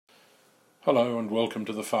Hello and welcome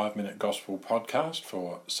to the 5-Minute Gospel podcast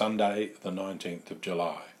for Sunday the 19th of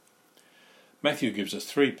July. Matthew gives us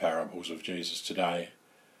 3 parables of Jesus today,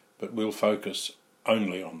 but we'll focus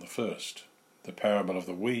only on the first, the parable of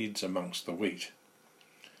the weeds amongst the wheat.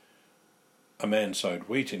 A man sowed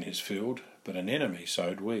wheat in his field, but an enemy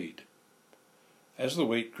sowed weed. As the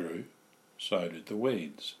wheat grew, so did the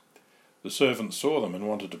weeds. The servant saw them and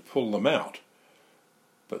wanted to pull them out,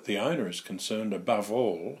 but the owner is concerned above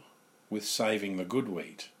all with saving the good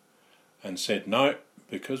wheat, and said, "No,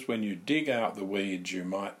 because when you dig out the weeds you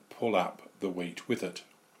might pull up the wheat with it."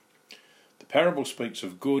 The parable speaks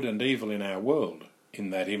of good and evil in our world, in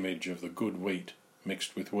that image of the good wheat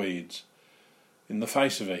mixed with weeds. In the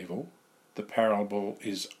face of evil, the parable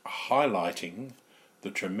is highlighting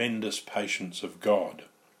the tremendous patience of God.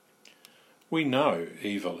 We know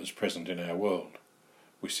evil is present in our world.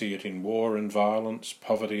 We see it in war and violence,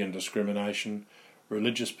 poverty and discrimination,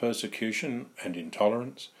 religious persecution and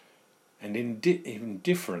intolerance, and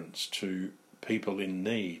indifference to people in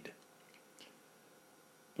need.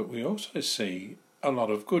 But we also see a lot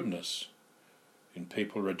of goodness in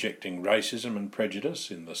people rejecting racism and prejudice,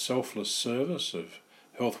 in the selfless service of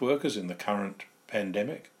health workers in the current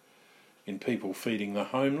pandemic, in people feeding the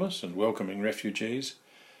homeless and welcoming refugees,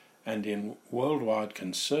 and in worldwide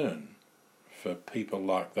concern for people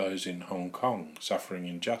like those in Hong Kong suffering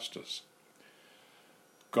injustice.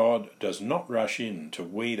 God does not rush in to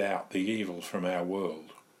weed out the evil from our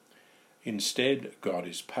world. Instead, God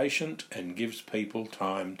is patient and gives people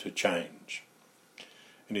time to change.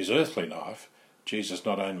 In his earthly life, Jesus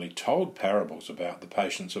not only told parables about the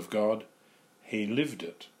patience of God, he lived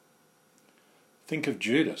it. Think of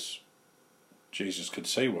Judas. Jesus could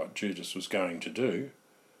see what Judas was going to do.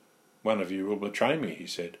 "One of you will betray me," he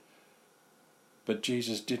said. But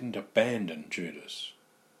Jesus didn't abandon Judas.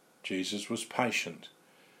 Jesus was patient.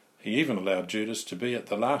 He even allowed Judas to be at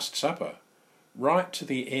the Last Supper. Right to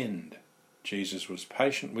the end, Jesus was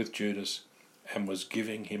patient with Judas and was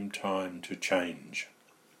giving him time to change.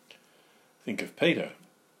 Think of Peter.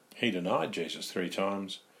 He denied Jesus 3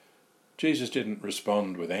 times. Jesus didn't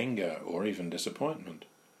respond with anger or even disappointment.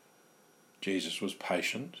 Jesus was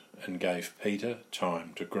patient and gave Peter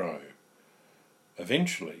time to grow.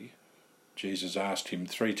 Eventually, Jesus asked him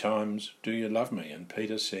 3 times, "Do you love me?" And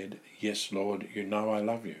Peter said, "Yes, Lord, you know I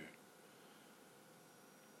love you."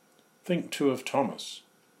 Think too of Thomas.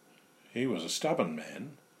 He was a stubborn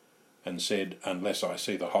man and said, "Unless I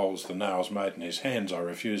see the holes the nails made in his hands, I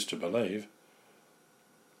refuse to believe."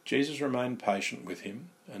 Jesus remained patient with him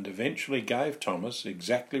and eventually gave Thomas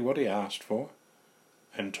exactly what he asked for,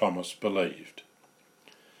 and Thomas believed.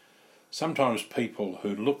 Sometimes people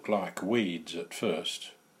who look like weeds at first,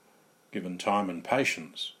 given time and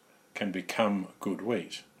patience, can become good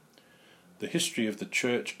wheat. The history of the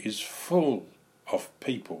church is full of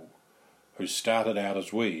people who started out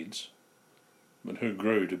as weeds, but who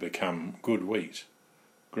grew to become good wheat,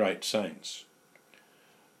 great saints.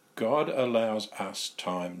 God allows us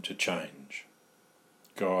time to change.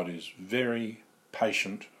 God is very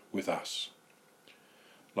patient with us.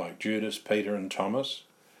 Like Judas, Peter and Thomas,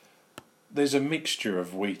 there's a mixture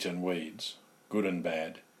of wheat and weeds, good and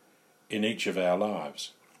bad, in each of our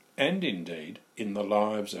lives, and indeed in the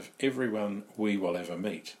lives of everyone we will ever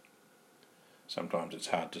meet. Sometimes it's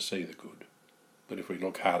hard to see the good, but if we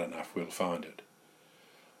look hard enough we'll find it.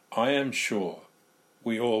 I am sure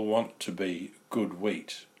we all want to be good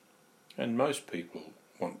wheat, and most people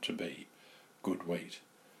want to be good wheat.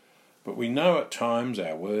 But we know at times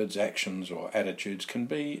our words, actions or attitudes can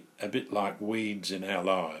be a bit like weeds in our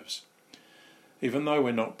lives. Even though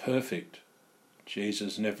we're not perfect,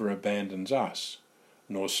 Jesus never abandons us,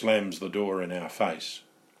 nor slams the door in our face.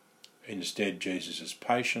 Instead, Jesus is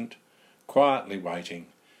patient, quietly waiting,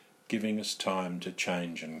 giving us time to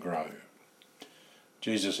change and grow.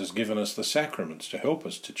 Jesus has given us the sacraments to help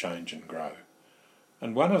us to change and grow,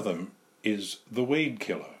 and one of them is the weed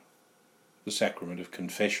killer, the sacrament of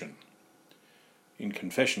confession. In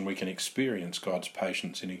confession we can experience God's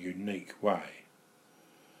patience in a unique way.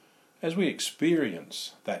 As we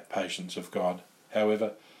experience that patience of God,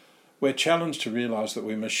 however, we're challenged to realise that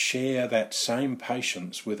we must share that same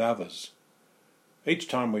patience with others. Each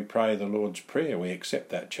time we pray the Lord's Prayer, we accept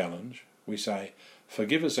that challenge. We say,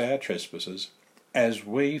 "Forgive us our trespasses, as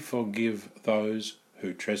we forgive those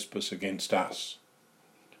who trespass against us."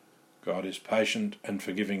 God is patient and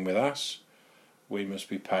forgiving with us. We must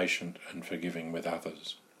be patient and forgiving with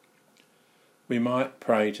others. We might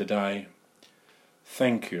pray today,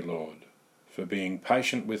 "Thank you, Lord, for being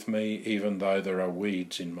patient with me even though there are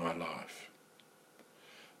weeds in my life.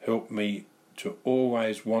 Help me to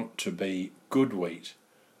always want to be good wheat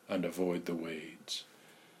and avoid the weeds.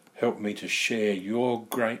 Help me to share your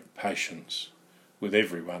great patience with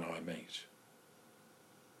everyone I meet.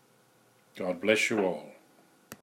 God bless you all.